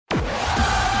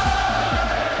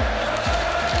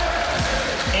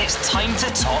It's time to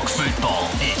talk football.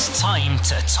 It's time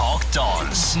to talk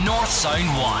Dons. North Sound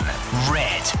 1,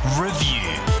 Red Review.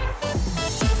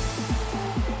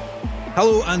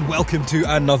 Hello and welcome to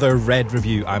another Red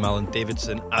Review. I'm Alan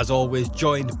Davidson, as always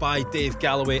joined by Dave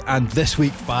Galloway and this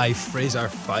week by Fraser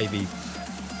Fivey.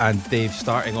 And Dave,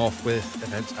 starting off with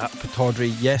events at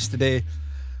Pittodrie yesterday.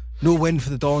 No win for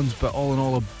the Dons, but all in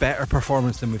all a better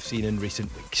performance than we've seen in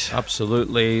recent weeks.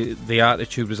 Absolutely, the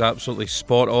attitude was absolutely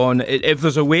spot on. If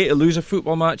there's a way to lose a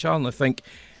football match, Alan, I think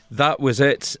that was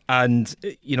it. And,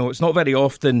 you know, it's not very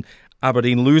often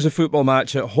Aberdeen lose a football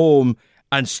match at home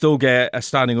and still get a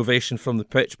standing ovation from the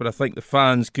pitch. But I think the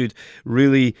fans could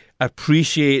really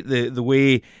appreciate the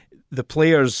way the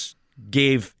players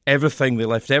gave everything. They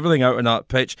left everything out on that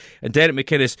pitch. And Derek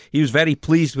McInnes, he was very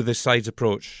pleased with his side's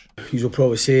approach. You'll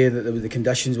probably say that the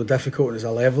conditions were difficult as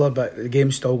a leveller, but the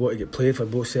game's still got to get played for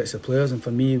both sets of players. And for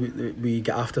me, we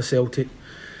get after Celtic.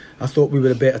 I thought we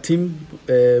were a better team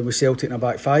with Celtic in a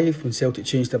back five. When Celtic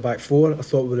changed to back four, I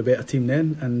thought we were a better team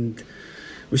then. And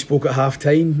we spoke at half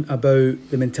time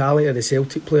about the mentality of the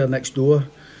Celtic player next door.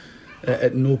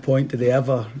 At no point did they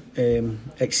ever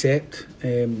accept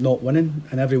not winning,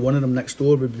 and every one of them next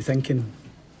door would be thinking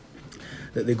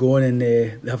that they go in and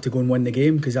they have to go and win the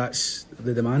game because that's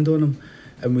the demand on them.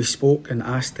 And we spoke and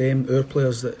asked them, our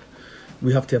players, that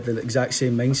we have to have the exact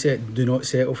same mindset, do not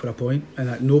settle for a point. And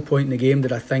at no point in the game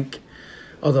did I think,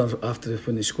 other after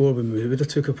when they scored, when we would have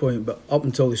took a point, but up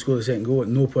until they scored the second goal, at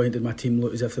no point did my team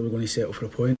look as if they were going to settle for a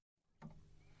point.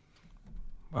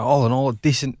 Well, all in all, a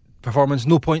decent performance.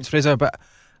 No points, Fraser, but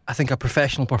I think a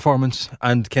professional performance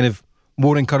and kind of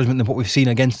more encouragement than what we've seen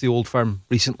against the Old Firm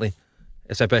recently,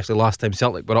 especially last time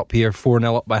Celtic were up here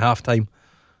 4-0 up by half time.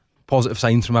 Positive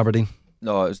signs from Aberdeen.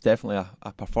 No, it was definitely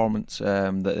a performance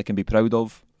that they can be proud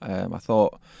of. I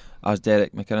thought, as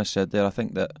Derek McInnes said there, I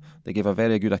think that they gave a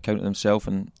very good account of themselves,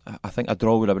 and I think a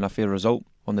draw would have been a fair result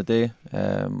on the day.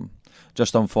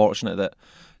 Just unfortunate that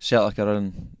Celtic are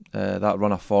in that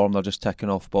run of form. They're just ticking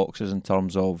off boxes in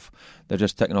terms of they're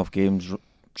just ticking off games,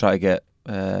 try to get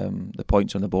the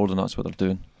points on the board, and that's what they're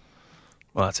doing.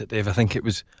 Well, that's it, Dave. I think it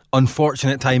was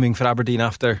unfortunate timing for Aberdeen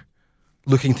after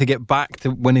looking to get back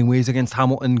to winning ways against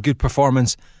Hamilton. Good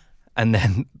performance, and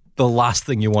then the last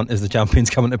thing you want is the champions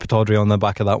coming to Pittodrie on the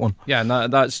back of that one. Yeah,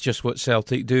 and that's just what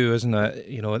Celtic do, isn't it?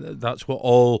 You know, that's what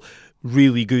all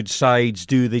really good sides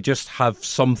do. They just have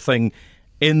something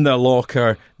in their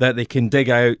locker that they can dig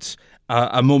out,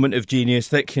 a moment of genius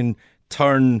that can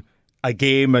turn a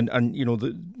game, and you know,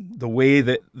 the way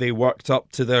that they worked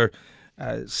up to their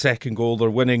second goal, their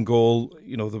winning goal.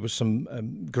 You know, there was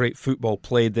some great football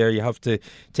played there. You have to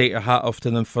take a hat off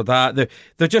to them for that.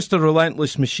 They're just a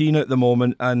relentless machine at the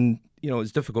moment, and you know,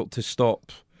 it's difficult to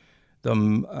stop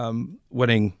them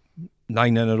winning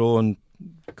 9 in a row and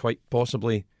quite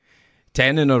possibly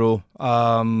 10 in a row.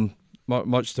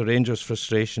 Much to Rangers'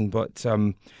 frustration, but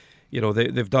you know,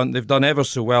 they've done ever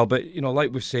so well. But you know,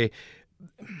 like we say,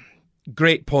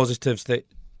 great positives that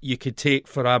you could take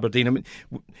for Aberdeen. I mean,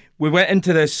 we went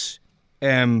into this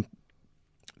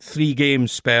 3-game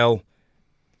spell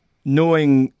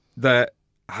knowing that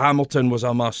Hamilton was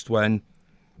a must-win,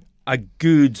 a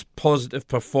good positive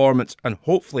performance, and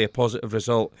hopefully a positive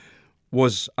result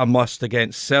was a must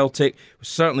against Celtic. We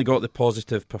certainly got the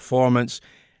positive performance,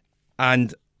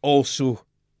 and also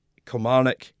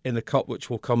Kilmarnock in the Cup,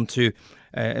 which we'll come to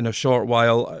in a short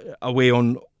while, away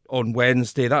on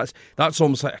Wednesday. That's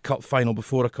almost like a cup final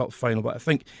before a cup final. But I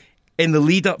think in the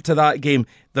lead up to that game,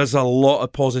 there's a lot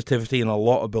of positivity and a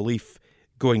lot of belief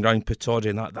going round Pittodrie,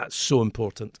 and that's so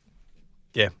important.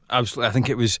 Yeah, absolutely. I think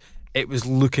it was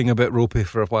looking a bit ropey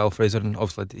for a while, Fraser, and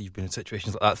obviously you've been in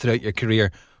situations like that throughout your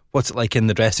career. What's it like in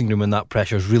the dressing room when that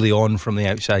pressure's really on from the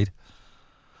outside?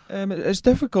 It's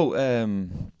difficult,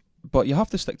 but you have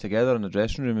to stick together in the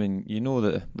dressing room, and you know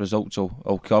that results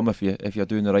will come if you're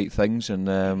doing the right things. And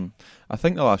I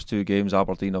think the last 2 games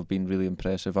Aberdeen have been really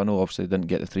impressive. I know obviously they didn't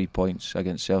get the 3 points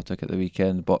against Celtic at the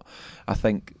weekend, but I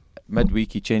think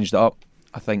midweek he changed it up.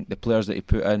 I think the players that he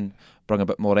put in bring a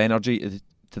bit more energy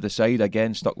to the side.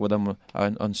 Again, stuck with him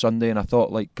on Sunday, and I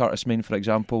thought, like Curtis Main, for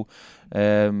example,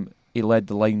 he led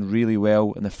the line really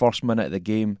well. In the first minute of the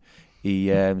game, he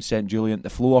sent Julian to the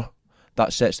floor.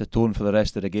 That sets the tone for the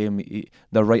rest of the game.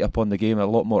 They're right up on the game, a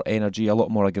lot more energy, a lot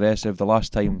more aggressive. The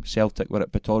last time Celtic were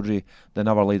at Pittodrie, they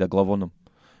never laid a glove on them.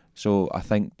 So I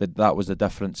think that was the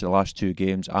difference in the last 2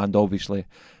 games, and obviously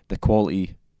the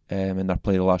quality in their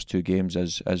play the last 2 games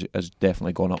has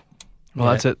definitely gone up.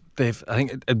 Well, that's it, Dave. I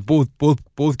think in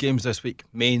both games this week,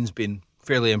 Main's been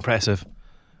fairly impressive.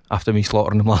 after me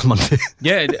slaughtering him last Monday.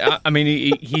 Yeah, I mean,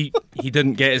 he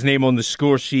didn't get his name on the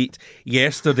score sheet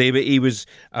yesterday, but he was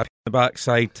at the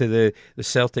backside to the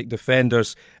Celtic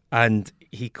defenders, and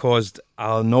he caused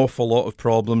an awful lot of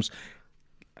problems.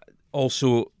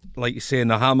 Also, like you say, in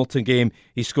the Hamilton game,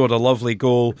 he scored a lovely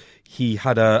goal. He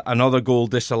had another goal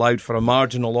disallowed for a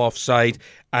marginal offside,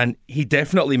 and he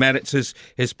definitely merits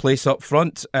his place up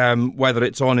front, whether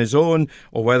it's on his own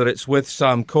or whether it's with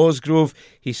Sam Cosgrove.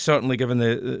 He's certainly given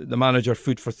the manager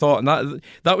food for thought, and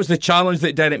that was the challenge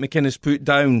that Derek McInnes put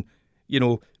down. You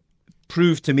know,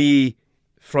 prove to me,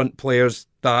 front players,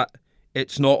 that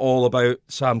it's not all about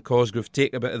Sam Cosgrove.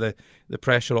 Take a bit of the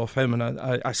pressure off him, and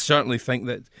I certainly think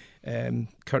that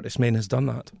Curtis Main has done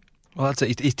that. Well, that's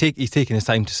it. He's taking his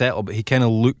time to settle, but he kind of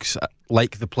looks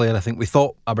like the player I think we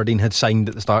thought Aberdeen had signed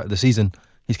at the start of the season.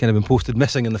 He's kind of been posted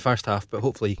missing in the first half, but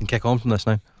hopefully he can kick on from this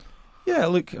now. Yeah,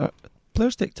 look,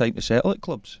 players take time to settle at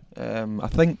clubs. I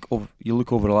think you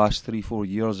look over the last 3-4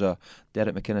 years of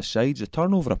Derek McInnes' sides, the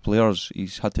turnover of players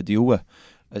he's had to deal with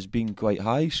has been quite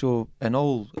high. So in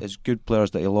all his good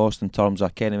players that he lost, in terms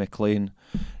of Kenny McLean,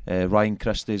 Ryan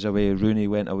Christie's away, Rooney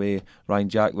went away, Ryan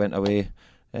Jack went away,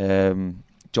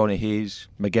 Johnny Hayes,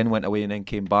 McGinn went away and then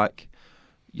came back.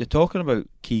 You're talking about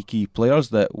key players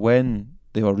that when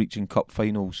they were reaching cup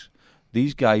finals,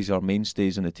 these guys are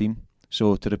mainstays in the team.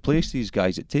 So to replace these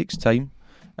guys, it takes time,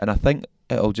 and I think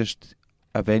it'll just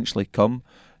eventually come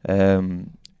to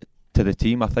the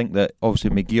team. I think that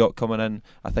obviously McGeoch coming in,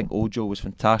 I think Ojo was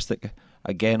fantastic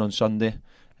again on Sunday.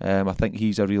 I think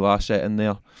he's a real asset in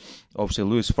there. Obviously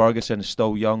Lewis Ferguson is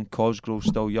still young, Cosgrove's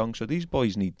still young, so these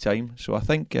boys need time. So I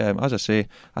think, as I say,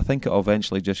 I think it'll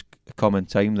eventually just come in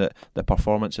time that the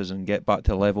performances and get back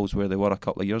to levels where they were a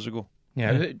couple of years ago.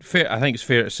 Yeah, I think it's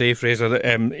fair to say, Fraser, that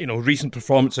recent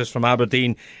performances from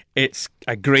Aberdeen, it's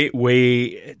a great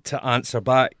way to answer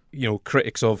back,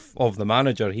 critics of the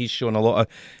manager. He's shown a lot of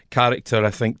character,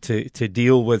 I think, to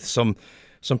deal with some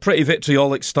pretty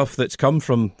vitriolic stuff that's come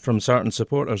from certain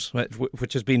supporters,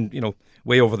 which has been,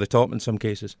 way over the top in some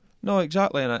cases. No,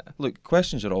 exactly. And look,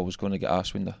 questions are always going to get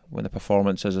asked when the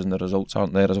performances and the results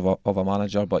aren't there of a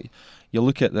manager. But you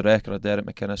look at the record of Derek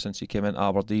McInnes since he came into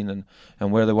Aberdeen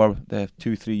and where they were the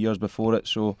 2-3 years before it.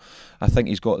 So I think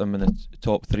he's got them in the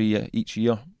top 3 each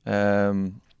year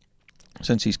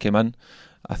since he's came in.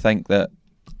 I think that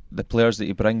the players that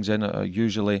he brings in are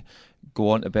usually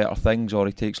go on to better things, or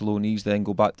he takes loanees, then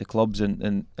go back to clubs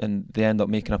and they end up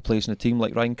making a place in the team,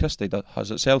 like Ryan Christie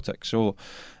has at Celtic. So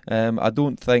I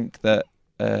don't think that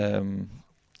the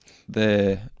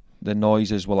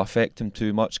noises will affect him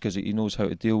too much, because he knows how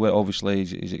to deal with it. Obviously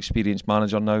he's an experienced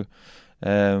manager now,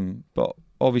 but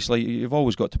obviously you've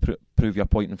always got to prove your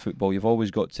point in football. You've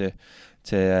always got to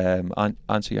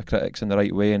answer your critics in the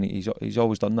right way, and he's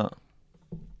always done that.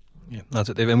 Yeah, that's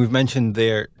it, David. And we've mentioned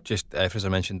there, just as I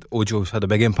mentioned, Ojo's had a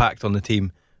big impact on the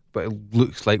team, but it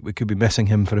looks like we could be missing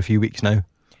him for a few weeks now.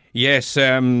 Yes,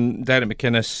 Derek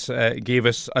McInnes gave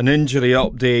us an injury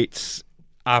update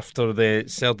after the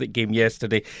Celtic game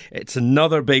yesterday. It's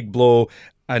another big blow,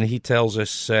 and he tells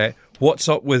us what's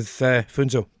up with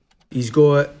Funso. He's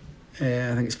got,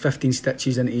 I think it's 15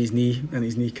 stitches into his knee and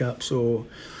his kneecap, so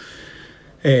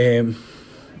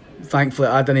thankfully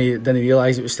I didn't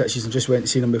realise it was stitches and just went to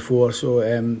see him before, so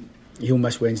he'll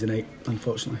miss Wednesday night,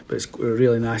 unfortunately. But it's a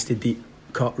really nasty deep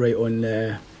cut right on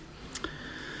the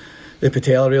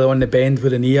patella, really on the bend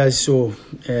where the knee is, so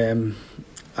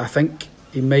I think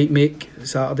he might make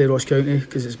Saturday Ross County,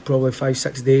 because it's probably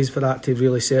 5-6 days for that to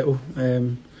really settle,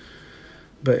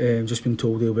 but just been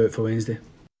told he'll be out for Wednesday.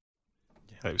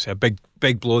 It was a big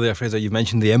blow there, Fraser. You've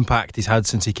mentioned the impact he's had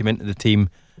since he came into the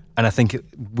team, and I think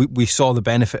we saw the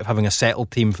benefit of having a settled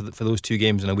team for those 2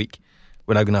 games in a week.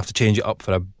 We're now going to have to change it up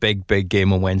for a big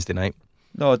game on Wednesday night.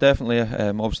 No, definitely.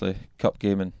 Obviously, cup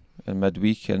game in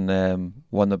midweek, and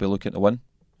one they'll be looking to win.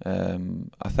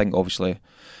 I think obviously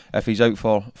if he's out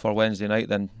for Wednesday night,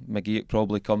 then McGeoch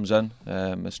probably comes in.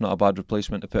 It's not a bad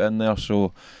replacement to put in there,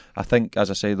 so I think,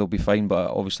 as I say, they'll be fine, but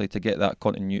obviously to get that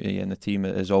continuity in the team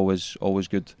is always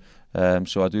good.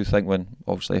 So I do think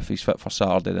if he's fit for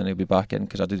Saturday, then he'll be back in,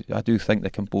 because I do think the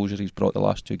composure he's brought the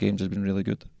last 2 games has been really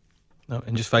good. No,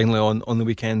 and just finally on the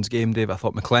weekend's game, Dave, I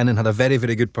thought McLennan had a very,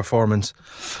 very good performance,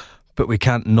 but we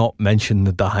can't not mention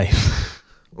the dive.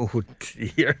 Oh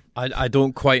dear! I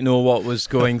don't quite know what was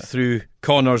going through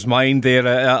Connor's mind there.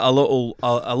 A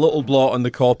little blot on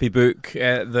the copybook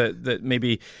that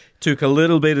maybe took a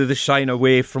little bit of the shine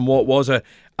away from what was an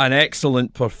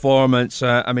excellent performance.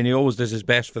 I mean, he always does his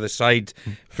best for the side,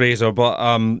 Fraser,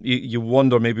 but you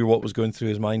wonder maybe what was going through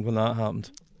his mind when that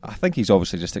happened. I think he's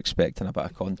obviously just expecting a bit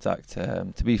of contact.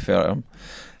 To be fair to him,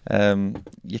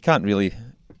 You can't really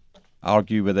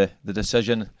argue with the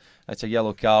decision. It's a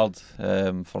yellow card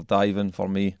for diving for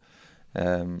me.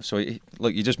 So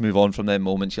you just move on from them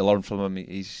moments. You learn from him.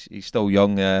 He's still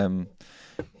young.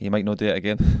 He might not do it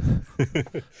again.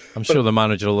 I'm sure the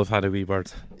manager will have had a wee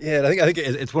word. Yeah, I think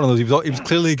it's one of those. He was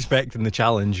clearly expecting the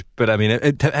challenge, but I mean,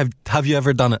 have you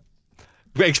ever done it?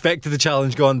 Expected the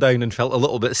challenge, gone down, and felt a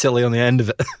little bit silly on the end of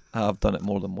it? I've done it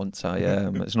more than once.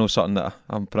 It's not something that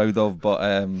I'm proud of,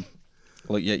 but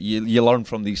you learn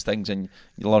from these things, and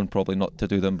you learn probably not to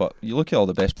do them. But you look at all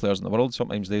the best players in the world;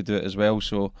 sometimes they do it as well.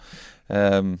 So,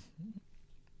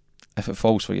 if it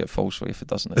falls for you, it falls for you. If it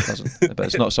doesn't, it doesn't. But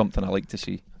it's not something I like to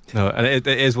see. No, and it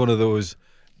is one of those.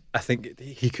 I think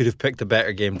he could have picked a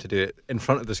better game to do it in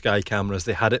front of the Sky cameras.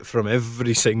 They had it from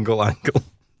every single angle.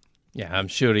 Yeah, I'm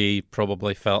sure he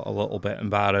probably felt a little bit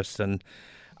embarrassed, and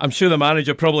I'm sure the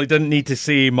manager probably didn't need to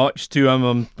say much to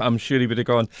him. I'm sure he would have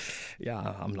gone,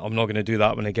 yeah, I'm not going to do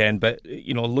that one again. But,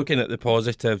 looking at the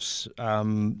positives,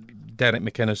 Derek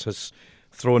McInnes has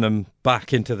thrown him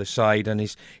back into the side, and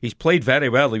he's played very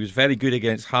well. He was very good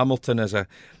against Hamilton as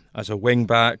a wing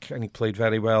back, and he played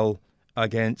very well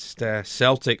against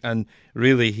Celtic, and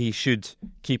really he should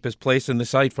keep his place in the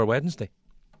side for Wednesday.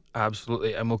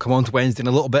 Absolutely, and we'll come on to Wednesday in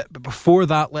a little bit, but before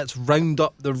that, let's round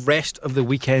up the rest of the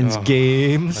weekend's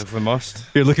games. If we must.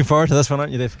 You're looking forward to this one,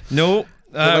 aren't you, Dave? No,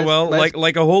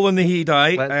 like a hole in the heat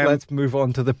eye. Let's move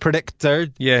on to the predictor.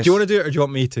 Yes. Do you want to do it, or do you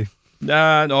want me to?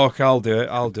 No, I'll do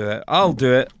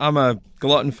it. I'm a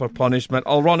glutton for punishment.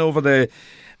 I'll run over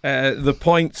the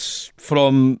points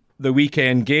from the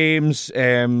weekend games.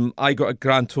 I got a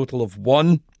grand total of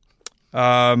 1.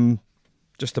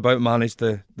 Just about managed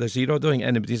the 0. I don't think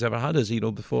anybody's ever had a 0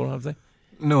 before, have they?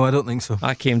 No, I don't think so.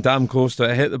 I came damn close to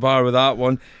it. I hit the bar with that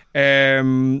one.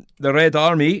 The Red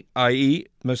Army, i.e.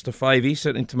 Mr. 5e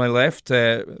sitting to my left,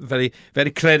 very, very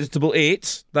creditable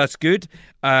 8. That's good.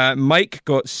 Mike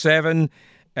got 7.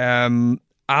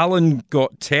 Alan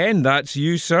got 10. That's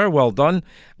you, sir. Well done.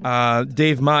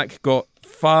 Dave Mack got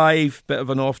 5. Bit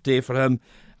of an off day for him.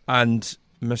 And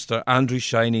Mr. Andrew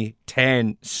Shiney,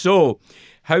 10. So,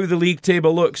 how the league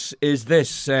table looks is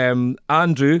this.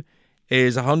 Andrew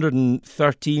is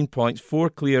 113 points, 4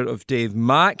 clear of Dave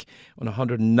Mack on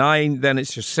 109. Then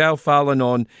it's yourself, Alan,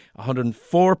 on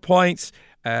 104 points.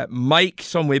 Mike,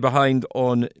 some way behind,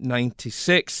 on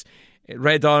 96.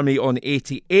 Red Army on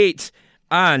 88.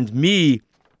 And me,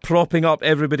 propping up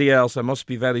everybody else. I must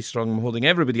be very strong. I'm holding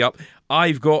everybody up.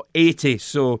 I've got 80.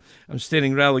 So I'm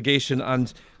staring relegation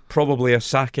and probably a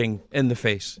sacking in the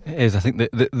face. It is. I think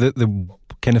the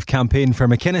kind of campaign for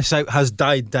McInnes out has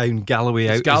died down. Galloway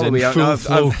out. Galloway out.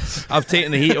 Full I've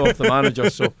taken the heat off the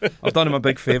manager, so I've done him a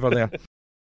big favour there.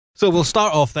 So we'll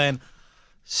start off then.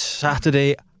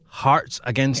 Saturday, Hearts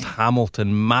against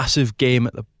Hamilton. Massive game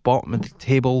at the bottom of the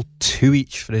table. 2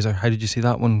 each. Fraser, how did you see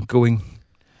that one going?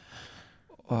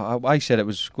 Well, I said it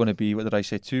was going to be, what did I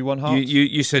say, 2-1 Hearts?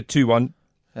 You said 2-1.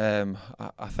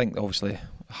 I think obviously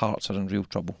Hearts are in real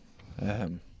trouble.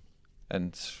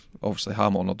 And obviously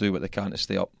Hamilton will do what they can to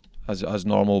stay up as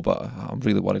normal, but I'm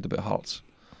really worried about Hearts.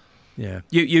 Yeah,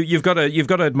 you've got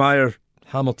to admire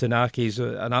Hamilton. Aki's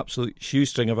an absolute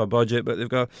shoestring of a budget, but they've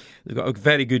got a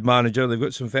very good manager. They've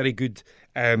got some very good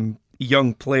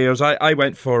young players. I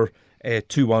went for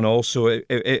 2-1 also.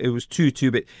 It was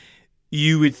 2-2, but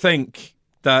you would think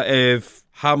that if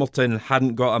Hamilton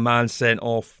hadn't got a man sent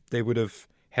off, they would have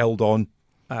held on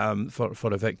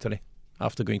for a victory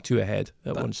after going 2 ahead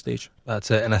at one stage. That's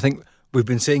it. And I think we've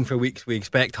been saying for weeks we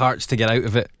expect Hearts to get out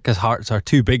of it because Hearts are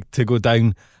too big to go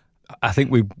down. I think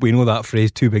we know that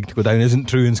phrase, too big to go down, isn't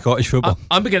true in Scottish football.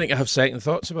 I'm beginning to have second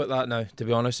thoughts about that now, to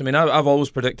be honest. I mean, I've always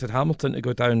predicted Hamilton to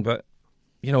go down, but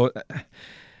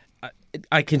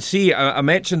I can see, I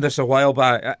mentioned this a while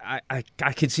back,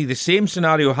 I can see the same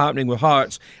scenario happening with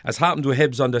Hearts as happened with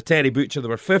Hibs under Terry Butcher. They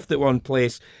were 5th at one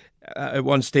place at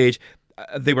one stage.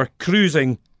 They were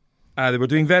cruising. They were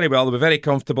doing very well. They were very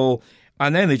comfortable.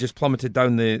 And then they just plummeted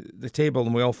down the table,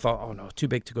 and we all thought, oh no, too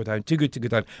big to go down, too good to go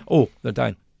down. Oh, they're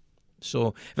down.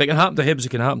 So if it can happen to Hibs, it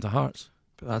can happen to Hearts.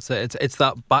 But that's it. It's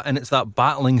that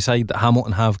battling side that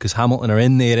Hamilton have, because Hamilton are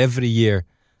in there every year.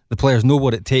 The players know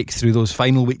what it takes through those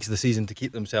final weeks of the season to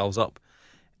keep themselves up.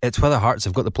 It's whether Hearts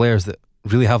have got the players that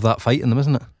really have that fight in them,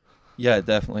 isn't it? Yeah,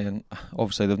 definitely. And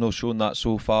obviously they've not shown that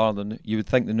so far. You would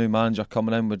think the new manager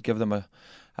coming in would give them a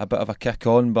bit of a kick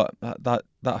on, but that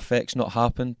effect's not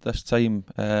happened this time.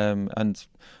 And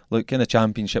look, in the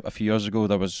Championship a few years ago,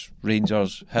 there was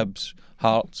Rangers, Hibs,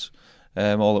 Hearts,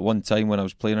 all at one time when I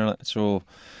was playing in it. So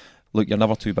look, you're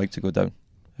never too big to go down.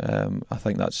 I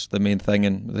think that's the main thing,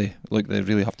 and they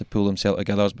really have to pull themselves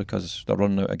together because they're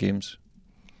running out of games.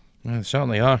 Yeah, they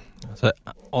certainly are. That's it.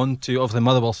 On to, obviously,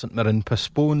 Motherwell St Mirren,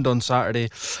 postponed on Saturday.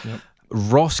 Yep.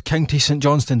 Ross County St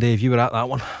Johnstone, Dave, you were at that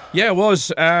one. Yeah, it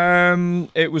was.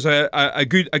 It was a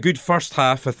good first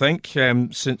half, I think.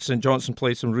 St Johnstone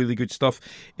played some really good stuff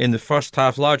in the first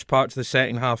half. Large parts of the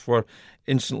second half were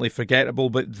instantly forgettable,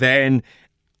 but then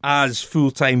as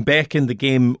full-time beckoned, the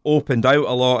game opened out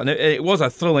a lot, and it was a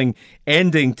thrilling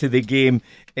ending to the game.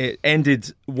 It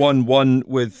ended 1-1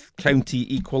 with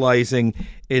County equalising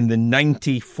in the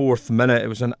 94th minute. It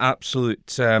was an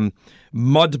absolute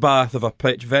mudbath of a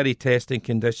pitch, very testing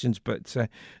conditions, but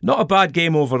not a bad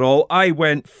game overall. I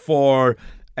went for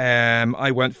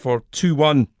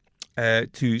 2-1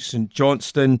 to St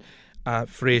Johnstone.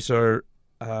 Fraser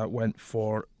went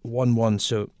for 1-1,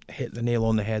 so hit the nail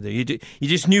on the head there. You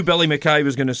just knew Billy Mackay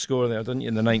was going to score there, didn't you,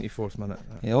 in the 94th minute?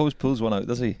 He always pulls one out,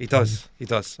 does he? He does,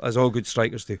 as all good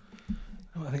strikers do.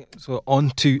 I think so.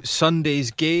 On to Sunday's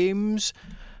games.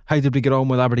 How did we get on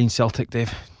with Aberdeen Celtic,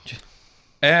 Dave?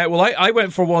 Well, I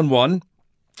went for 1-1.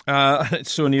 It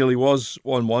so nearly was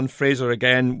 1-1. Fraser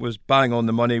again was bang on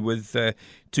the money with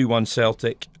 2-1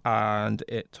 Celtic, and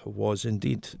it was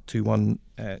indeed 2-1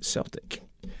 Celtic.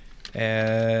 We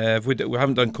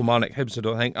haven't done Kilmarnock Hibs, I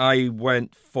don't think. I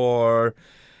went for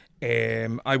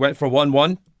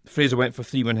 1-1. Fraser went for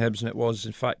 3-1 Hibs, and it was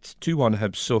in fact 2-1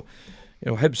 Hibs. So,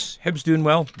 Hibs doing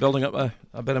well, building up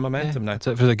a bit of momentum now. That's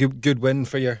it. It was a good win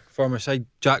for your former side.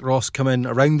 Jack Ross come in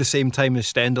around the same time as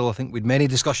Stendhal. I think we'd many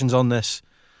discussions on this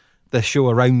show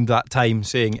around that time,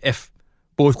 saying if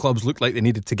both clubs looked like they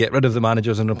needed to get rid of the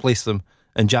managers and replace them,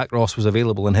 and Jack Ross was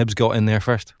available and Hibs got in there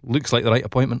first, looks like the right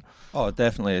appointment. Oh, it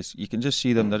definitely is. You can just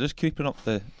see them. They're just creeping up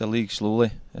the league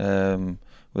slowly,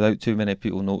 without too many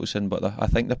people noticing. But I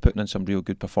think they're putting in some real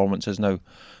good performances now.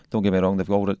 Don't get me wrong, they've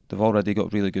already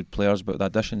got really good players, but the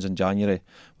additions in January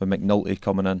with McNulty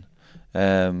coming in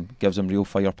gives them real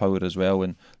firepower as well.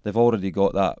 And they've already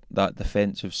got that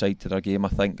defensive side to their game. I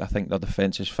think their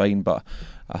defence is fine, but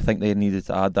I think they needed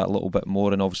to add that little bit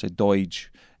more. And obviously Doidge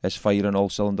is firing all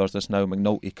cylinders just now.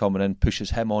 McNulty coming in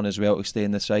pushes him on as well to stay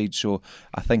in the side. So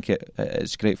I think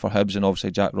it's great for Hibs, and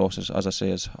obviously Jack Ross, as I say,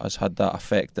 has had that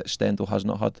effect that Stendhal has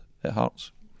not had at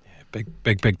Hearts. Yeah,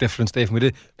 big difference, Dave.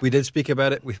 We did speak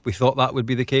about it. We thought that would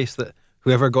be the case, that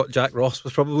whoever got Jack Ross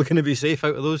was probably going to be safe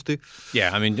out of those two.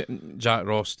 Yeah, I mean, Jack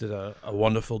Ross did a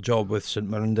wonderful job with St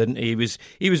Mirren, didn't he?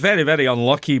 He was very, very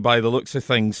unlucky by the looks of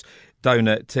things down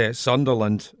at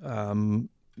Sunderland.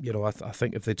 I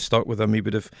think if they'd stuck with him, he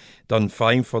would have done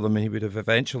fine for them, and he would have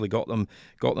eventually got them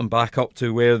back up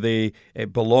to where they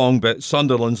belong. But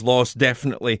Sunderland's loss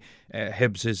definitely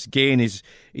Hibs' gain. He's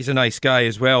a nice guy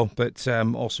as well, but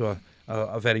also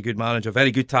a very good manager,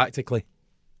 very good tactically.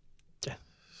 Yeah.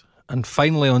 And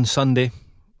finally on Sunday,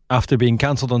 after being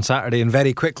cancelled on Saturday and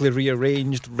very quickly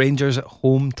rearranged, Rangers at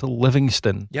home to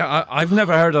Livingston. Yeah, I've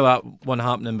never heard of that one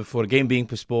happening before. A game being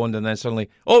postponed and then suddenly,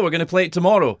 we're going to play it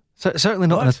tomorrow. Certainly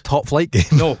not in a top flight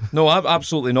game. No,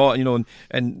 absolutely not.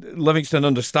 And Livingston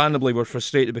understandably were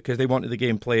frustrated because they wanted the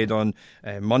game played on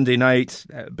Monday night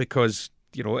because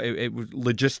it was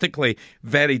logistically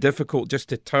very difficult just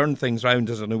to turn things round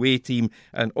as an away team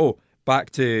and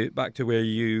back to where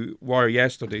you were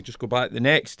yesterday. Just go back the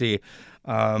next day.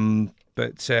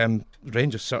 But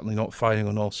Rangers certainly not firing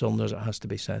on all cylinders, it has to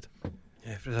be said.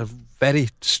 Yeah, it's a very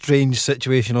strange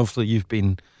situation. Obviously, you've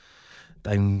been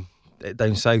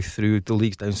down south through the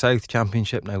leagues down south,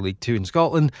 Championship, now League 2 in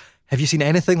Scotland. Have you seen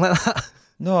anything like that?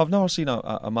 No, I've never seen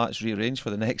a match rearranged for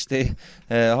the next day,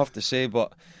 I have to say,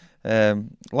 but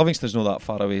Livingston's not that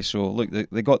far away, so look,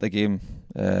 they got the game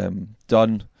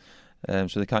done,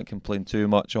 so they can't complain too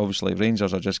much. Obviously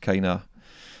Rangers are just kind of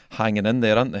hanging in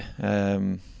there, aren't they?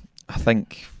 I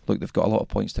think, look, they've got a lot of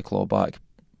points to claw back,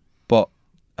 but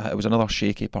it was another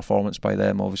shaky performance by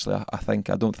them. Obviously, I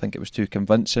don't think it was too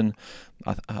convincing.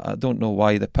 I don't know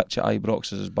why the pitch at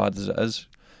Ibrox is as bad as it is.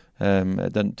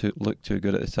 It didn't look too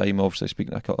good at the time. Obviously,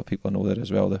 speaking to a couple of people I know there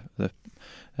as well,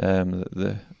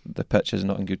 the pitch is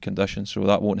not in good condition, so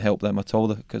that won't help them at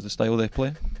all because the style they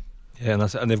play. Yeah, and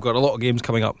that's it. And they've got a lot of games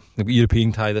coming up. They've got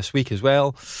European tie this week as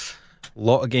well. A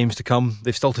lot of games to come.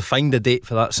 They've still to find a date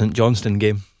for that St Johnstone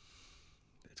game.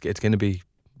 It's going to be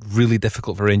really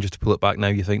difficult for Rangers to pull it back now,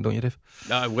 you think, don't you, Dave?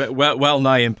 Well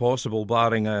nigh impossible,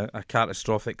 barring a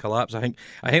catastrophic collapse. I think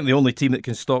the only team that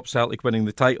can stop Celtic winning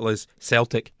the title is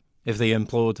Celtic if they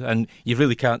implode, and you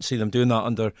really can't see them doing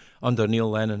that under Neil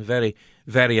Lennon. Very,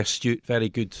 very astute, very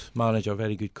good manager,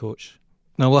 very good coach.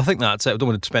 No, well, I think that's it. I don't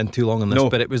want to spend too long on this,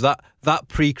 but it was that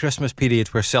pre-Christmas period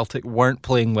where Celtic weren't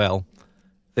playing well.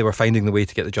 They were finding the way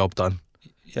to get the job done.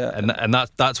 Yeah, and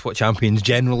that's what champions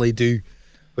generally do.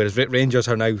 Whereas Rangers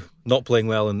are now not playing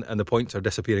well and the points are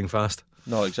disappearing fast.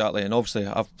 No, exactly. And obviously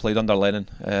I've played under Lennon.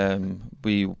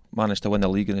 We managed to win the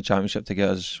league and the championship to get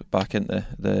us back into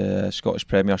the Scottish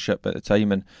Premiership at the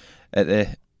time, and at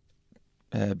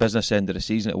the business end of the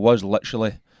season it was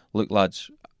literally, look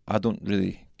lads, I don't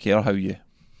really care how you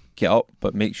get up,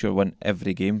 but make sure you win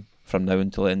every game from now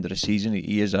until the end of the season.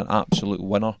 He is an absolute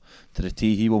winner to the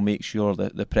tee. He will make sure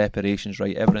that the preparation's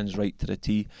right, everything's right to the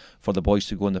tee for the boys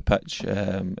to go on the pitch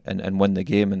and win the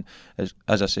game. And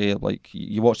as I say, like,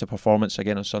 you watch the performance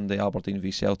again on Sunday, Aberdeen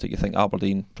v Celtic, you think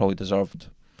Aberdeen probably deserved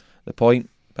the point,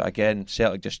 but again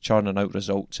Celtic just churning out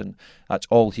results, and that's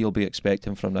all he'll be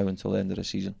expecting from now until the end of the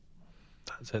season.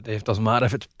 That's it, Dave. Doesn't matter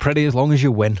if it's pretty as long as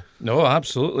you win. No,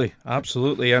 absolutely.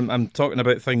 I'm talking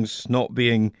about things not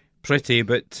being pretty,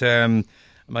 but a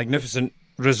magnificent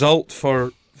result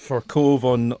for Cove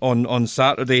on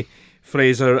Saturday.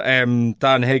 Fraser,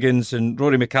 Dan Higgins and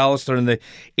Rory McAllister in the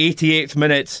 88th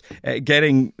minute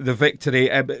getting the victory.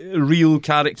 Real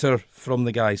character from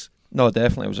the guys. No,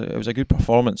 definitely. It was a good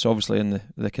performance, obviously, and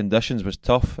the conditions was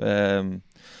tough.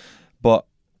 But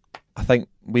I think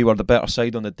we were the better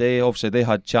side on the day. Obviously, they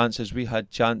had chances, we had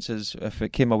chances. If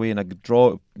it came away in a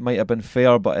draw, it might have been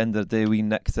fair, but at the end of the day, we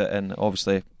nicked it, and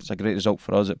obviously, it's a great result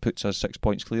for us. It puts us 6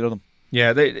 points clear of them.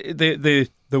 Yeah, the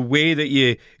way that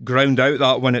you ground out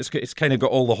that one, it's kind of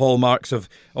got all the hallmarks of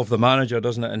the manager,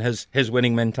 doesn't it, and his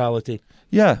winning mentality.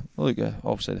 Yeah, look,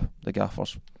 obviously the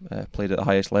gaffers played at the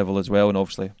highest level as well, and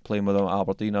obviously playing with him at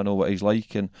Aberdeen, I know what he's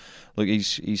like, and look,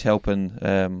 he's helping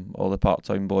all the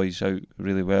part-time boys out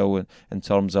really well in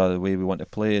terms of the way we want to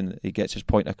play, and he gets his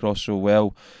point across so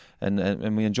well.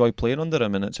 And we enjoy playing under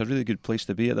him, and it's a really good place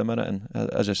to be at the minute. And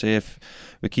as I say, if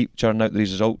we keep churning out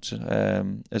these results,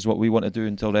 is what we want to do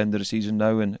until the end of the season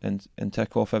now, and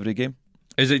tick off every game.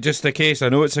 Is it just a case, I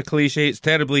know it's a cliche, it's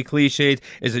terribly cliched,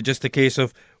 is it just a case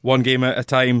of one game at a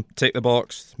time, tick the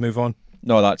box, move on?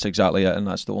 No, that's exactly it, and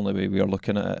that's the only way we are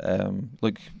looking at it.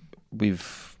 Look,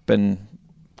 we've been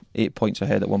 8 points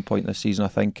ahead at one point this season, I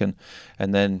think, and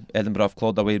then Edinburgh have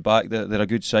clawed their way back. They're a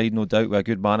good side, no doubt, with a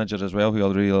good manager as well, who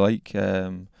I really like.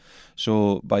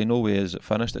 So by no way is it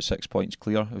finished at 6 points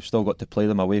clear. We've still got to play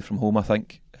them away from home, I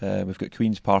think. We've got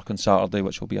Queen's Park on Saturday,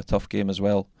 which will be a tough game as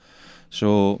well.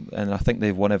 So, and I think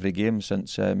they've won every game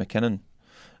since McKinnon.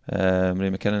 Ray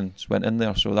McKinnon's went in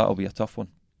there, so that'll be a tough one.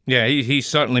 Yeah, he's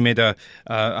certainly made a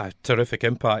terrific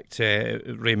impact,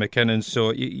 Ray McKinnon.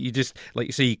 So you just, like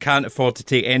you say, you can't afford to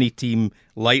take any team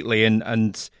lightly,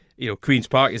 and you know, Queen's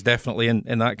Park is definitely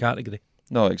in that category.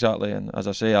 No, exactly, and as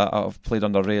I say, I've played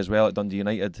under Ray as well at Dundee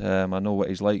United. I know what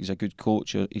he's like. He's a good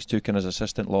coach. He's taken his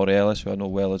assistant Laurie Ellis, who I know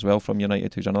well as well from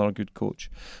United, who's another good coach.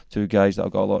 Two guys that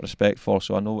I've got a lot of respect for,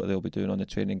 so I know what they'll be doing on the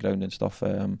training ground and stuff.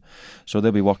 So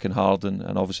they'll be working hard,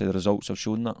 and obviously the results have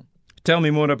shown that. Tell me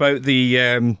more about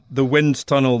the wind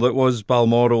tunnel that was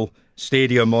Balmoral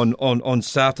Stadium on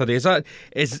Saturday.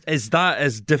 Is that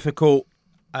as difficult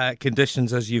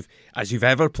conditions as you've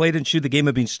ever played, and should the game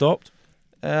have been stopped?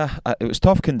 It was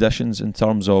tough conditions in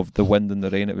terms of the wind and the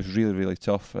rain. It was really, really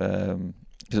tough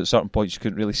because at certain points you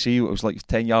couldn't really see. It was like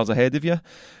 10 yards ahead of you,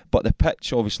 but the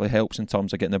pitch obviously helps in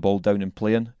terms of getting the ball down and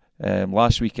playing.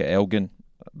 Last week at Elgin,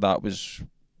 that was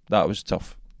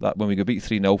tough. That when we got beat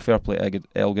 3-0, fair play to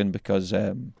Elgin, because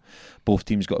both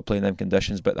teams got to play in them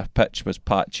conditions, but their pitch was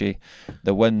patchy.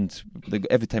 The wind,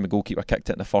 every time a goalkeeper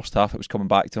kicked it in the first half, it was coming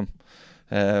back to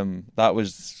him. That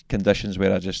was conditions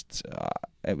where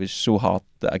it was so hard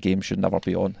that a game should never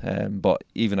be on. But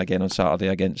even again on Saturday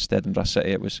against Edinburgh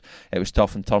City, it was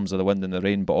tough in terms of the wind and the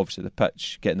rain, but obviously the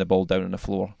pitch, getting the ball down on the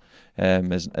floor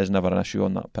is never an issue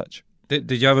on that pitch. Did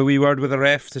you have a wee word with the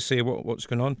ref to say what's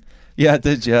going on? Yeah, I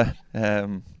did, yeah.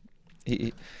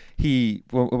 He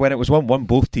when it was 1-1,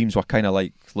 both teams were kind of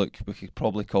like, look, we could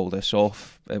probably call this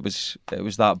off. It was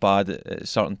that bad at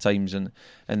certain times in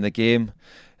the game.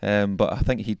 But I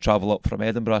think he'd travel up from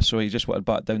Edinburgh, so he just wanted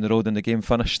back down the road and the game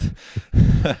finished.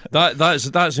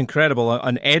 That's incredible.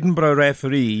 An Edinburgh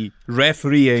referee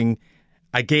refereeing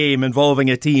a game involving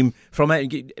a team from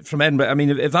Edinburgh. I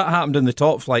mean, if that happened in the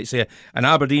top flight, say an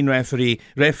Aberdeen referee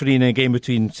refereeing a game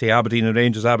between, say, Aberdeen and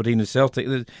Rangers, Aberdeen and Celtic,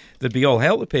 there'd be all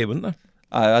hell to pay, wouldn't there?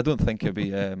 I don't think there'd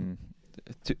be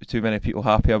too many people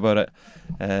happy about it.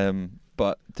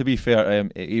 But to be fair,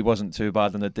 he wasn't too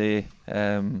bad on the day.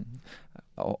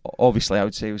 Obviously, I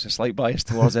would say it was a slight bias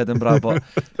towards Edinburgh, but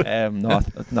no,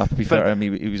 to be fair to him,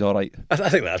 he was all right. I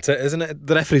think that's it, isn't it?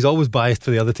 The referee's always biased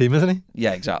for the other team, isn't he?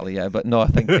 Yeah, exactly. Yeah, but no, I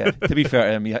think to be fair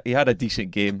to him, he had a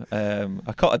decent game.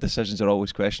 A couple of decisions are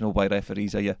always questionable by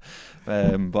referees,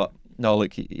 but No,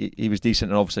 look, he was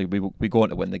decent, and obviously we go on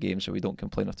to win the game, so we don't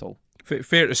complain at all.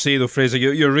 Fair to say, though, Fraser,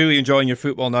 you're really enjoying your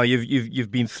football now.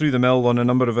 You've been through the mill on a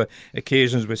number of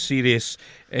occasions with serious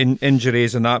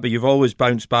injuries and that, but you've always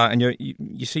bounced back, and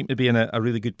you seem to be in a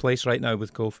really good place right now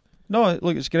with Cove. No,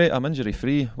 look, it's great. I'm injury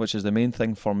free, which is the main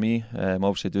thing for me.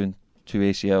 Obviously, doing 2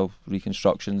 ACL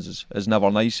reconstructions is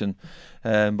never nice, and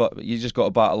but you just got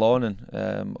to battle on.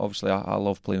 And obviously, I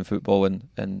love playing football,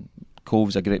 and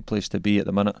Cove's a great place to be at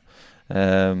the minute.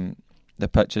 The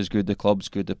pitch is good, the club's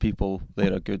good, the people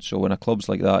there are good. So when a club's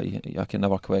like that, I can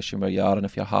never question where you are, and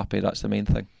if you're happy, that's the main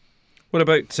thing. What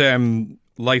about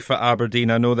life at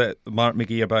Aberdeen? I know that Mark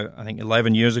McGee, about I think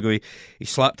 11 years ago, he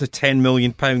slapped a £10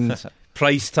 million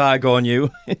price tag on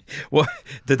you. What,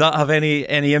 did that have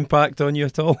any impact on you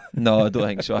at all? No, I don't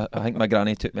think so. I think my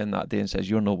granny took me in that day and says,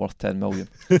 "You're not worth 10 million."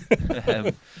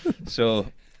 So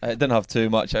it didn't have too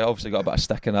much. I obviously got a bit of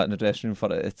stick in that in the dressing room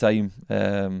for it at the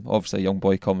time. Obviously a young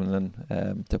boy coming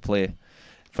in to play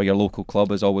for your local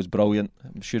club is always brilliant.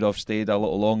 Should have stayed a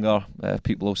little longer,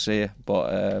 people will say,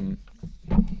 but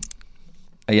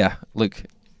yeah, look,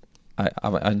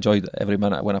 I enjoyed every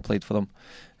minute when I played for them.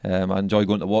 I enjoy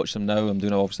going to watch them now. I'm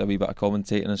doing obviously a wee bit of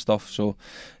commentating and stuff, so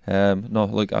no,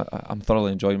 look, I'm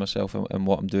thoroughly enjoying myself in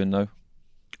what I'm doing now.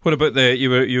 What about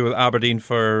you were at Aberdeen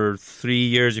for 3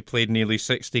 years, you played nearly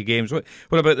 60 games. What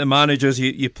about the managers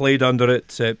you played under at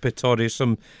Pittodrie?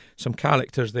 Some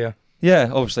characters there.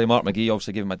 Yeah, obviously Mark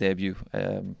McGee gave my debut.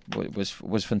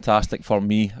 Was fantastic for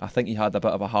me. I think he had a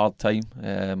bit of a hard time.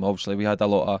 Obviously we had a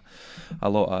lot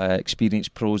of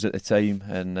experienced pros at the time,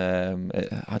 and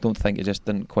I don't think it just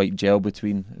didn't quite gel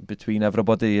between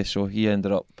everybody. So he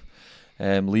ended up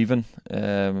leaving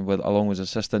along with his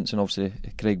assistants, and obviously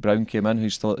Craig Brown came in,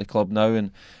 who's still at the club now,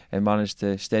 and managed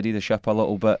to steady the ship a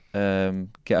little bit,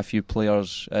 get a few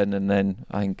players in, and then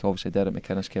I think obviously Derek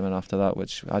McInnes came in after that,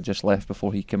 which I just left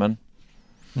before he came in.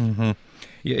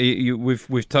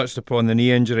 Mm-hmm. We've touched upon the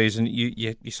knee injuries, and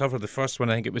you suffered the first one.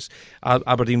 I think it was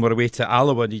Aberdeen were away to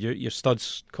Alloa. Your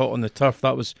studs caught on the turf.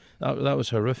 That was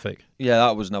horrific. Yeah,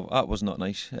 that was not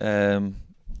nice.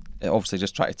 Obviously,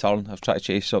 just tried to turn. I've tried to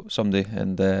chase up somebody,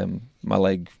 and my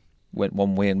leg went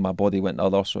one way and my body went the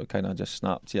other, so it kind of just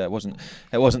snapped. Yeah, it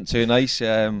wasn't too nice.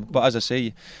 But as I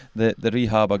say, the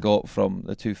rehab I got from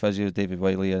the two physios, David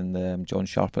Wiley and John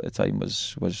Sharp at the time,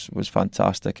 was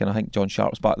fantastic. And I think John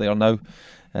Sharp's back there now.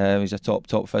 He's a top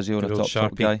physio and a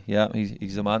top guy. Yeah,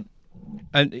 he's the man.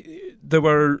 And there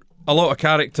were a lot of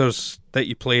characters that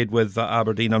you played with at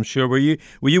Aberdeen, I'm sure. Were you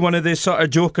one of the sort of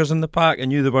jokers in the pack? I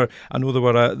know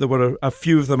there were a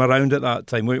few of them around at that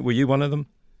time. Were you one of them?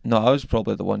 No, I was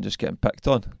probably the one just getting picked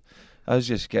on. I was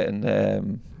just getting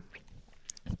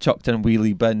chucked in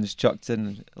wheelie bins, chucked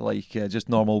in just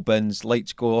normal bins.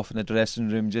 Lights go off in the dressing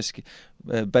room, just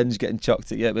bins getting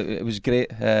chucked at you. But it was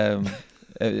great.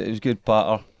 It was good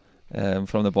patter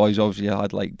from the boys. Obviously, you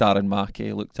had Darren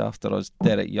Mackey looked after us,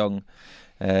 Derek Young.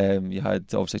 You had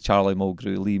obviously Charlie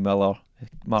Mulgrew, Lee Miller,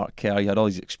 Mark Kerr. You had all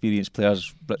these experienced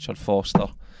players, Richard Foster.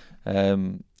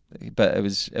 But it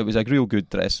was a real good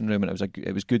dressing room, and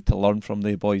it was good to learn from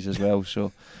the boys as well.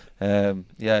 So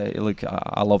yeah, look,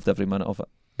 I loved every minute of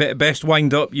it. Best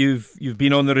wind up you've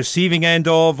been on the receiving end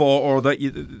of, or that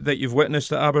you've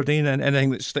witnessed at Aberdeen, and anything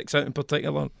that sticks out in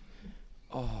particular?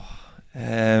 I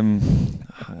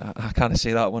can't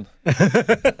say that one.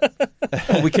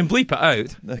 We can bleep it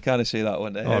out. I can't say that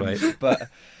one. All right, but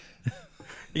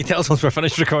you tell us once we're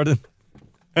finished recording.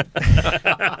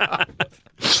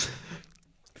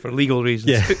 For legal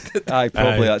reasons. Yeah.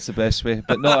 Probably that's the best way.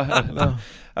 But no.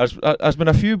 There's been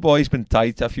a few boys been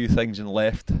tied to a few things and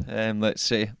left. Let's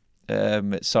say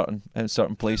at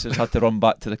certain places, had to run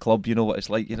back to the club. You know what it's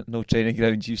like. No training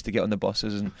grounds. Used to get on the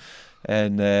buses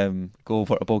and go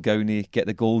over to Balgownie, get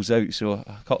the goals out. So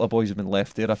a couple of boys have been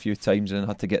left there a few times and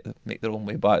had to make their own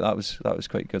way back. That was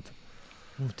quite good.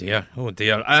 Oh dear.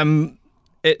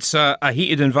 It's a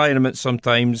heated environment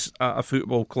sometimes at a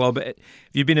football club. Have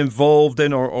you been involved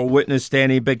in or witnessed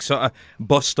any big sort of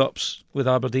bust-ups with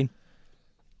Aberdeen?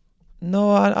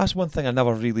 No, that's one thing I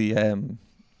never really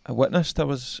witnessed. There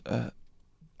was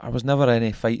never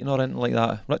any fighting or anything like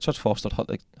that. Richard Foster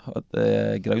hit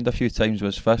the ground a few times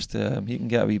with his fist. He can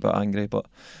get a wee bit angry, but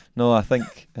no, I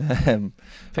think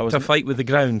picked a fight with the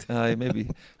ground. Maybe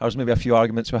there was maybe a few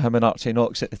arguments with him and Archie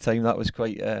Knox at the time. That was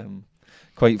quite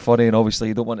funny, and obviously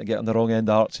you don't want to get on the wrong end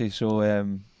of Archie, so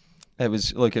it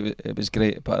was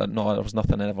great, but no, there was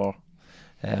nothing ever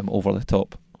over the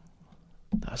top.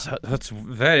 That's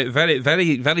very, very,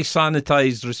 very, very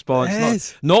sanitised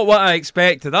response. Not what I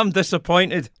expected. I'm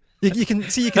disappointed. You can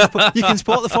spot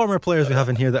the former players we have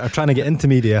in here that are trying to get into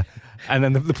media, and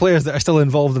then the players that are still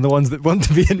involved and the ones that want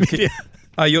to be in media.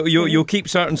 You'll keep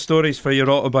certain stories for your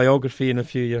autobiography in a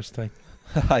few years' time.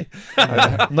 Aye.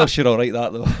 I'm not sure I'll write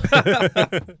that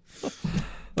though.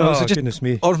 So just, goodness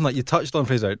me. Other than that, you touched on,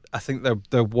 Fraser, I think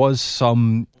there was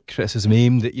some criticism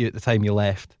aimed at you at the time you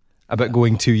left about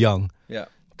going too young. Yeah.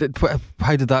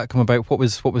 How did that come about? What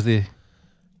was the...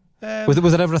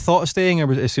 was there ever a thought of staying, or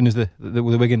was it as soon as the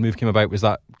Wigan move came about, was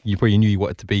that where you knew you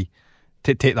wanted to be?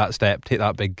 Take that step, take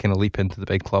that big kind of leap into the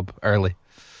big club early?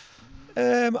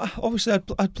 Obviously,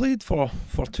 I'd played for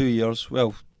 2 years.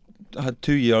 Well, I had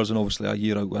 2 years and obviously a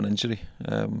year out with an injury.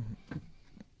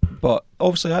 But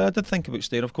obviously, I did think about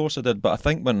staying. Of course, I did. But I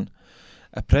think when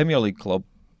a Premier League club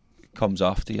comes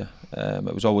after you,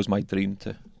 it was always my dream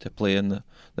to play in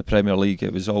the Premier League.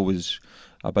 It was always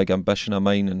a big ambition of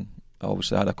mine, and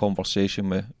obviously, I had a conversation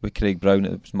with Craig Brown,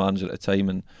 who was manager at the time,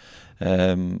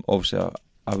 and obviously,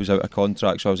 I was out of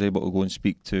contract, so I was able to go and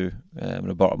speak to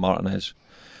Roberto Martinez.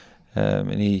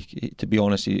 And he, to be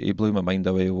honest, he blew my mind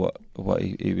away what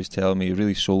he was telling me. He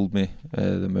really sold me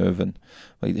the move, and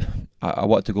like I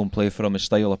wanted to go and play for him. His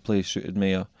style of play suited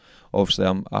me. Obviously,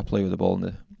 I play with the ball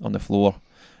on the floor,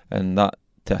 and that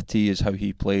to a T is how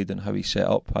he played and how he set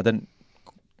up. I didn't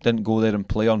go there and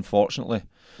play, unfortunately,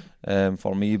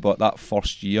 for me. But that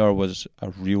first year was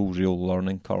a real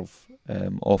learning curve.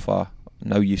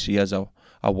 Now you see as a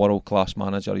world-class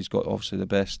manager. He's got obviously the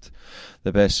best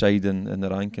side in the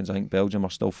rankings. I think Belgium are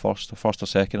still first or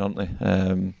second, aren't they?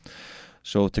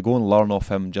 So to go and learn off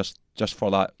him just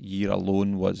for that year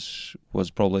alone was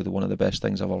probably one of the best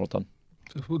things I've ever done.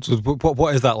 So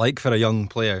what is that like for a young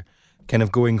player, kind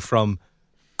of going from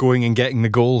going and getting the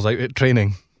goals out at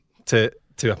training to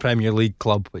a Premier League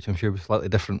club, which I'm sure was slightly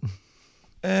different?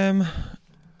 It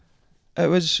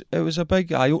was a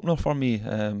big eye-opener for me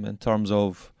in terms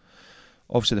of,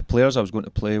 obviously, the players I was going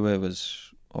to play with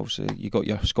was, obviously, you got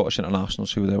your Scottish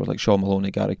internationals who were there, like Sean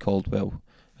Maloney, Gary Caldwell.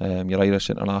 Your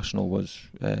Irish international was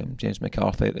James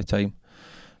McCarthy at the time.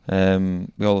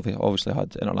 We all obviously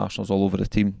had internationals all over the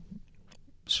team.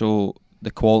 So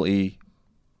the quality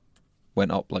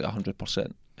went up like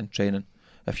 100% in training.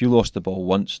 If you lost the ball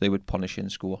once, they would punish you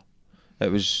and score.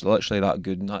 It was literally that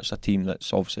good, and that's a team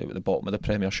that's obviously at the bottom of the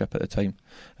Premiership at the time.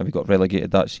 And we got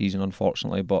relegated that season,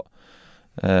 unfortunately. But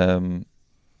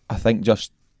I think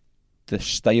just the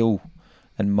style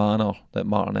and manner that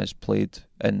Martinez played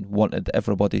and wanted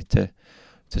everybody to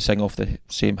sing off the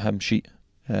same hymn sheet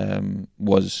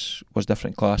was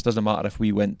different class. Doesn't matter if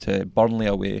we went to Burnley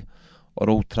away or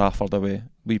Old Trafford away,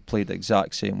 we played the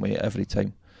exact same way every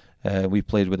time. We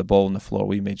played with the ball on the floor.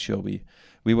 We made sure we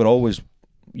were always,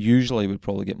 usually we'd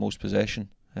probably get most possession.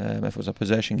 If it was a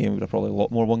possession game, we'd have probably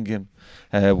won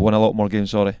a lot more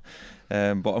games, sorry.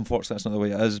 But unfortunately that's not the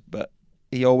way it is. But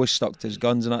he always stuck to his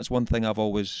guns, and that's one thing I've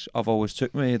always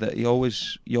took me, that you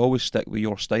always stick with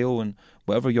your style, and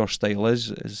whatever your style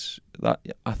is that,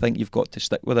 I think you've got to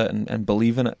stick with it and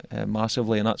believe in it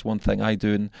massively. And that's one thing I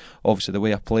do, and obviously the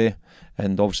way I play,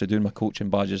 and obviously doing my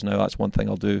coaching badges now, that's one thing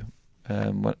I'll do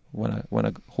when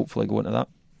I hopefully go into that.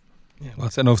 Yeah,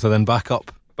 well, and also then back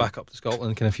up to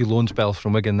Scotland, kind of a few loan spells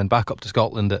from Wigan, then back up to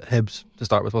Scotland at Hibs to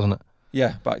start with, wasn't it?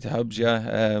 Yeah, back to Hibs.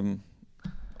 Yeah,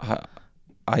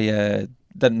 I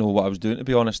didn't know what I was doing, to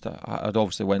be honest. I'd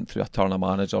obviously went through a turn of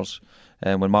managers,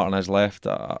 and when Martinez left,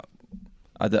 I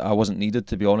wasn't needed,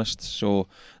 to be honest. So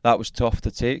that was tough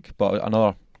to take, but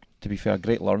another, to be fair,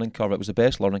 great learning curve. It was the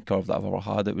best learning curve that I've ever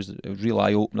had. It was a real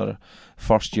eye opener.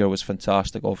 First year was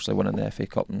fantastic. Obviously, winning the FA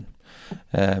Cup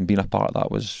and being a part of that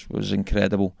was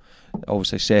incredible.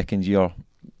 Obviously, second year,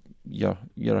 your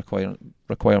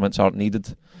requirements aren't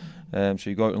needed. So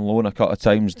you go out on loan a couple of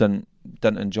times, didn't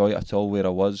enjoy it at all where I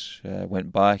was.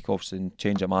 Went back, obviously, and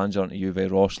changed a manager into Uwe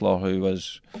Rosler, who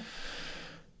was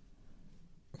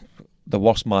the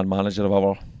worst manager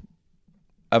I've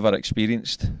ever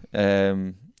experienced.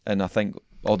 And I think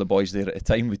all the boys there at the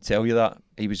time would tell you that.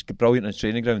 He was brilliant in the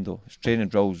training ground, though. His training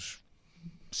drills,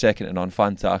 second to none,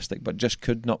 fantastic, but just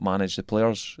could not manage the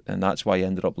players, and that's why he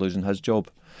ended up losing his job.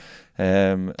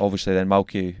 Obviously, then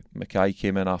Malky Mackay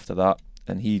came in after that,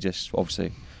 and he just,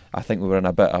 obviously, I think we were in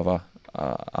a bit of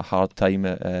a hard time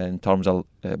in terms of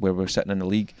where we were sitting in the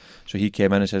league. So he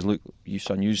came in and says, "Look, you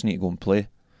just need to go and play."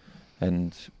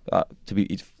 And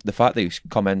the fact that he's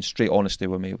come in straight honesty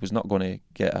with me, was not going to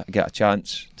get a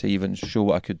chance to even show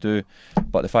what I could do.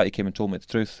 But the fact he came and told me the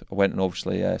truth, I went and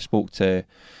obviously spoke to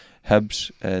Hibs,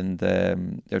 and there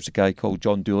was a guy called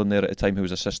John Doolan there at the time who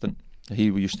was assistant. He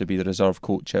used to be the reserve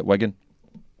coach at Wigan.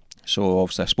 So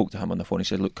obviously I spoke to him on the phone. He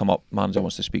said, "Look, come up, manager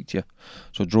wants to speak to you."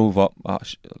 So drove up,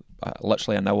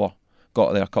 literally an hour,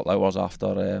 got there a couple of hours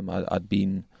after I'd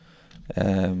been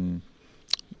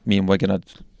me and Wigan had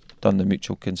done the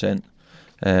mutual consent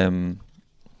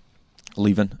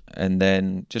leaving, and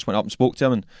then just went up and spoke to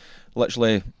him, and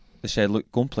literally they said,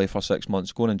 look, go and play for 6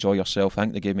 months, go and enjoy yourself. I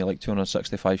think they gave me like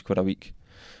 265 quid a week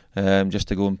just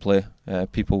to go and play.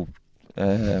 People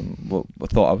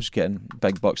thought I was getting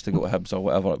big bucks to go to Hibs or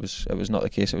whatever. It was not the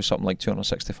case. It was something like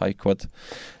 265 quid,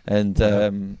 and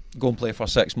go and play for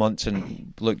 6 months.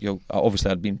 And look,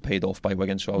 obviously I'd been paid off by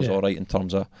Wigan, so I was all right in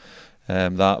terms of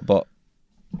that. But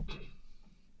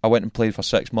I went and played for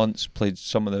 6 months.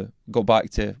 Got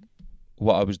back to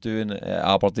what I was doing at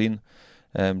Aberdeen.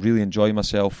 Really enjoyed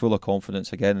myself, full of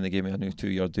confidence again, and they gave me a new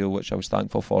 2-year deal, which I was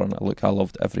thankful for. And look, I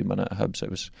loved every minute of Hibs. It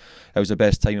was the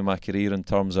best time of my career in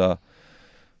terms of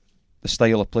the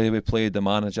style of play we played, the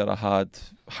manager I had,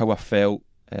 how I felt,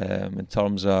 in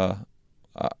terms of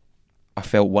I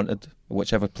felt wanted,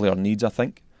 which every player needs, I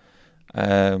think.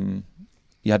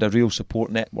 You had a real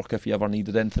support network if you ever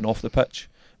needed anything off the pitch,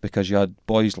 because you had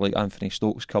boys like Anthony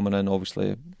Stokes coming in,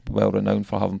 obviously well renowned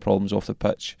for having problems off the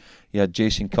pitch. You had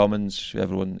Jason Cummins,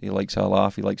 he likes a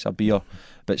laugh, he likes a beer,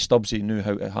 but Stubbsy knew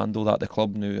how to handle that, the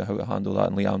club knew how to handle that,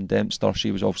 and Leanne Dempster,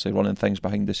 she was obviously running things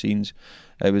behind the scenes.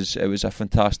 It was a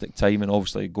fantastic time, and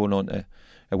obviously going on to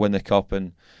win the cup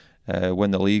and win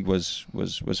the league was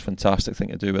a fantastic thing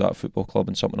to do with that football club,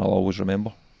 and something I'll always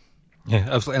remember. Yeah,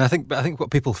 absolutely. And I think what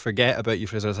people forget about you,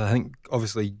 Fraser, is I think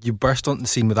obviously you burst onto the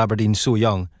scene with Aberdeen so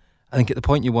young. I think at the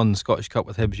point you won the Scottish Cup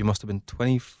with Hibs, you must have been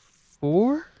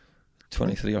 24?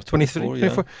 23 or 24, yeah.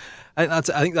 24. I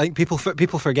think people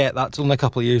forget that's only a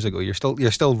couple of years ago. You're still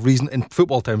in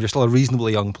football terms, you're still a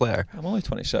reasonably young player. I'm only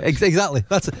 26. Exactly.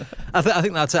 I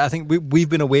think that's it. I think we've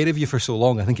been aware of you for so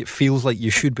long. I think it feels like you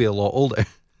should be a lot older.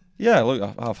 Yeah,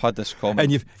 look, I've had this comment,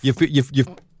 and you've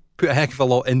put a heck of a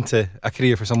lot into a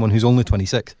career for someone who's only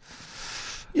 26.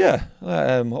 Yeah,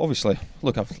 obviously.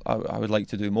 Look, I would like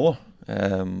to do more.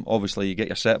 Obviously, you get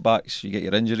your setbacks, you get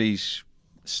your injuries.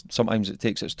 Sometimes it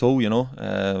takes its toll, you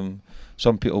know.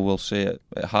 Some people will say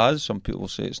it has. Some people will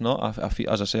say it's not. I feel,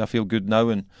 as I say, I feel good now,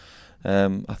 and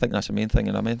I think that's the main thing.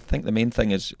 And I think the main thing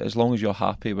is, as long as you're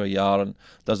happy where you are, and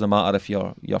it doesn't matter if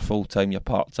you're full time, you're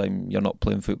part time, you're not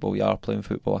playing football, you are playing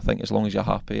football. I think as long as you're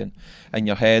happy and in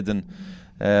your head, and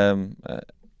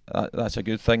that's a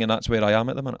good thing, and that's where I am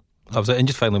at the minute. That was it. And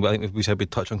just finally, I think we said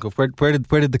we'd touch on Cove. Where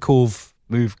did the Cove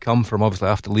move come from? Obviously,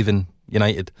 after leaving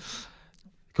United,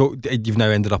 you've now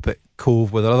ended up at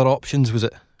Cove. Were there other options? Was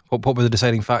it what were the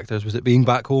deciding factors? Was it being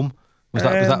back home? Was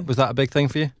that a big thing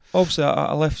for you? Obviously,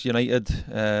 I left United.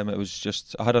 It was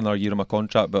just I had another year of my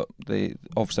contract, but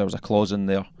obviously there was a clause in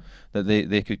there that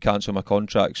they could cancel my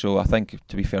contract. So I think,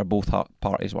 to be fair, both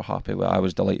parties were happy. I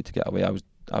was delighted to get away.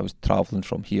 I was travelling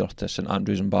from here to St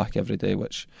Andrews and back every day,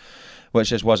 which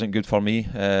just wasn't good for me.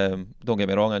 Don't get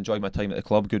me wrong, I enjoyed my time at the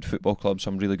club, good football club,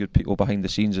 some really good people behind the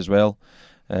scenes as well.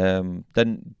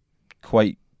 Didn't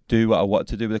quite do what I wanted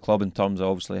to do with the club in terms of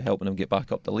obviously helping them get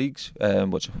back up the leagues,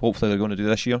 which hopefully they're going to do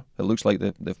this year. It looks like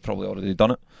they've probably already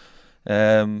done it.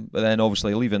 But then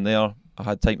obviously leaving there, I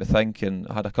had time to think, and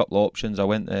I had a couple of options. I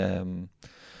went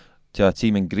to a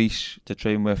team in Greece to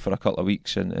train with for a couple of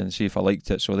weeks and see if I liked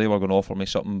it. So they were going to offer me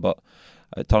something, but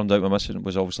it turned out my missus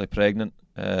was obviously pregnant,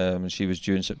 and she was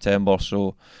due in September,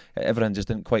 so everything just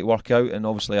didn't quite work out. And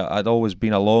obviously I'd always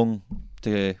been along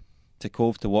to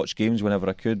Cove to watch games whenever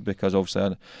I could, because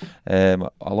obviously a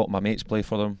lot of my mates play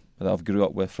for them that I've grew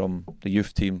up with from the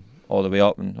youth team all the way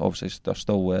up, and obviously they're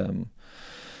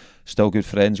still good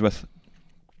friends with.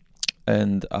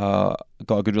 And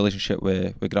got a good relationship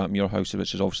with Grant Muirhouse,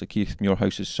 which is obviously Keith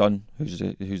Muirhouse's son, who's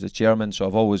the chairman. So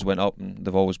I've always went up, and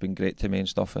they've always been great to me and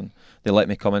stuff. And they let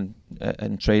me come in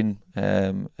and train.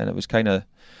 And it was kind of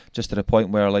just to the point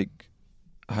where like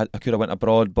I could have went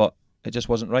abroad, but it just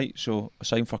wasn't right. So I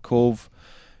signed for Cove,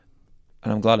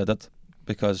 and I'm glad I did,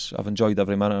 because I've enjoyed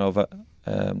every minute of it.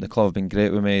 The club have been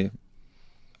great with me.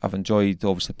 I've enjoyed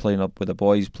obviously playing up with the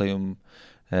boys, playing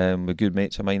with good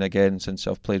mates of mine again since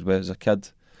I've played with as a kid.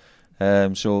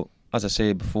 So as I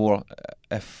say before,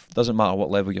 it doesn't matter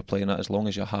what level you're playing at, as long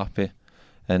as you're happy,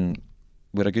 and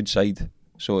we're a good side,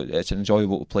 so it's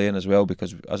enjoyable to play in as well,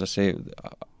 because as I say,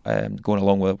 going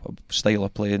along with a style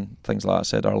of playing, things like I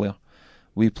said earlier,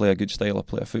 we play a good style of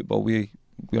play of football. We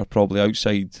are probably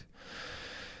outside,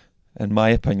 in my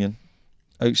opinion,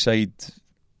 outside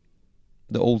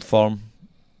the Old Firm,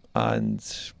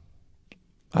 and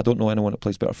I don't know anyone that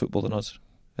plays better football than us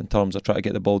in terms of trying to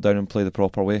get the ball down and play the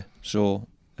proper way. So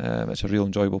it's a real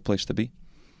enjoyable place to be.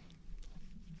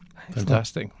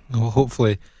 Fantastic. Well,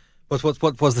 hopefully,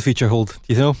 what's the future hold?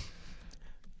 Do you know?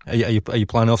 Are you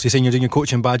planning? Obviously, saying you're doing your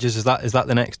coaching badges. Is that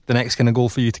the next kind of goal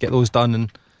for you to get those done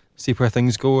and see where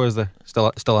things go, or is there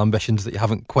still ambitions that you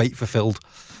haven't quite fulfilled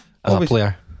as a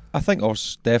player? I think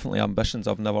there's definitely ambitions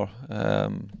I've never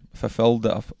fulfilled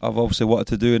that I've obviously wanted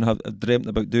to do and have dreamt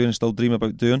about doing and still dream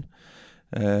about doing.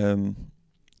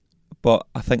 But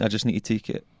I think I just need to take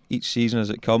it each season as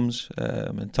it comes.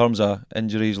 In terms of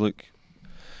injuries, look,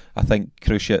 I think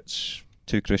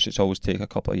two cruciates always take a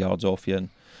couple of yards off you, and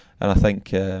I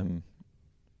think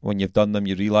when you've done them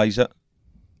you realise it.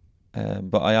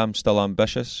 But I am still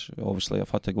ambitious. Obviously I've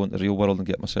had to go into the real world and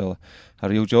get myself a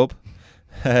real job.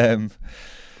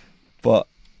 But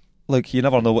look, you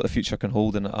never know what the future can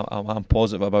hold, and I'm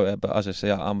positive about it. But as I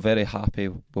say, I'm very happy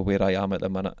with where I am at the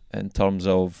minute in terms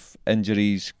of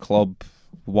injuries, club,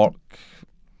 work,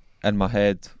 in my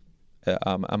head.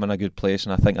 I'm in a good place,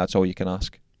 and I think that's all you can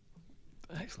ask.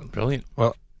 Excellent, brilliant.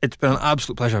 Well, it's been an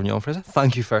absolute pleasure having you on, Fraser.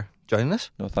 Thank you for joining us.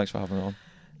 No, thanks for having me on.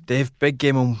 Dave, big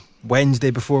game on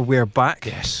Wednesday before we're back.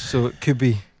 Yes. So it could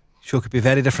be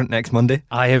very different next Monday.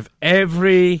 I have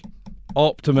every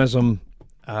optimism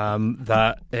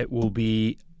that it will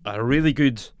be a really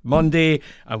good Monday,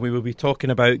 and we will be talking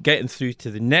about getting through to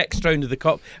the next round of the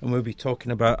Cup, and we'll be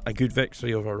talking about a good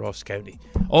victory over Ross County.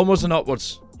 Onwards and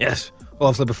upwards. Yes. Well,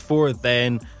 obviously before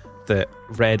then, the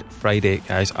Red Friday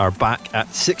guys are back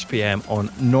at 6 p.m.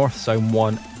 on North Sound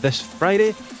 1 this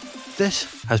Friday.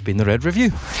 This has been the Red Review.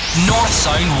 North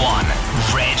Sound 1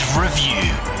 Red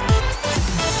Review.